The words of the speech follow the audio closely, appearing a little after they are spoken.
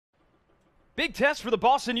Big test for the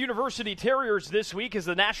Boston University Terriers this week as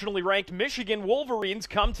the nationally ranked Michigan Wolverines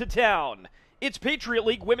come to town. It's Patriot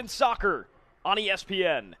League Women's Soccer on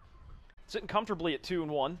ESPN. Sitting comfortably at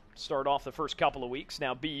 2-1. Start off the first couple of weeks.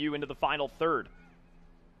 Now BU into the final third.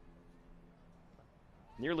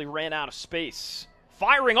 Nearly ran out of space.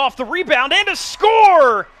 Firing off the rebound and a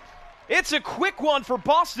score! It's a quick one for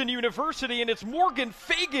Boston University, and it's Morgan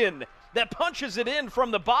Fagan that punches it in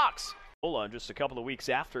from the box. Just a couple of weeks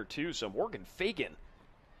after, too, so Morgan Fagan,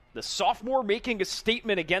 the sophomore, making a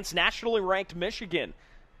statement against nationally ranked Michigan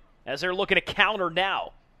as they're looking to counter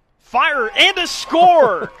now. Fire and a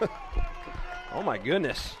score! Oh, my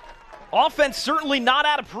goodness. Offense certainly not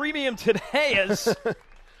at a premium today as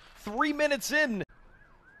 3 minutes in.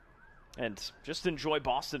 And just enjoy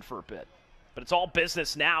Boston for a bit. But it's all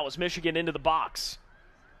business now as Michigan into the box.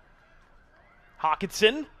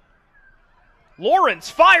 Hawkinson. Lawrence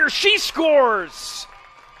fires, she scores!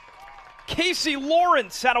 Casey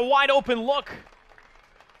Lawrence had a wide open look.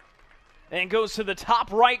 And goes to the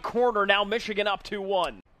top right corner, now Michigan up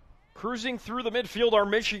 2-1. Cruising through the midfield are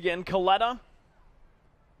Michigan, Coletta.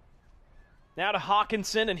 Now to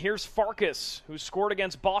Hawkinson, and here's Farkas, who scored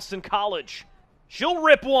against Boston College. She'll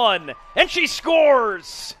rip one, and she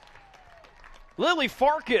scores! Lily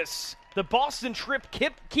Farkas, the Boston trip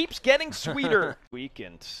keeps getting sweeter.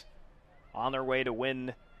 Weekend. On their way to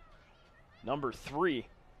win number 3.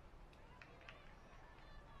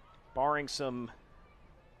 Barring some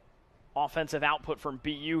offensive output from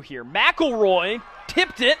BU here. McElroy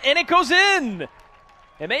tipped it, and it goes in!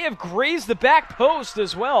 It may have grazed the back post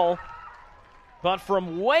as well, but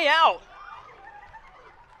from way out,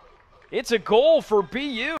 it's a goal for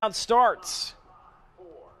BU. Starts.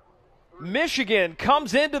 Michigan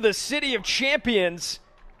comes into the City of Champions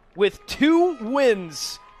with 2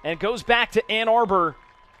 wins. And goes back to Ann Arbor,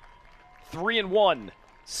 3-1.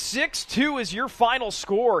 6-2 is your final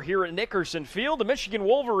score here at Nickerson Field. The Michigan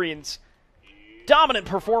Wolverines, dominant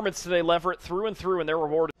performance today, Leverett, through and through, and they're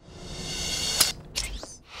rewarded.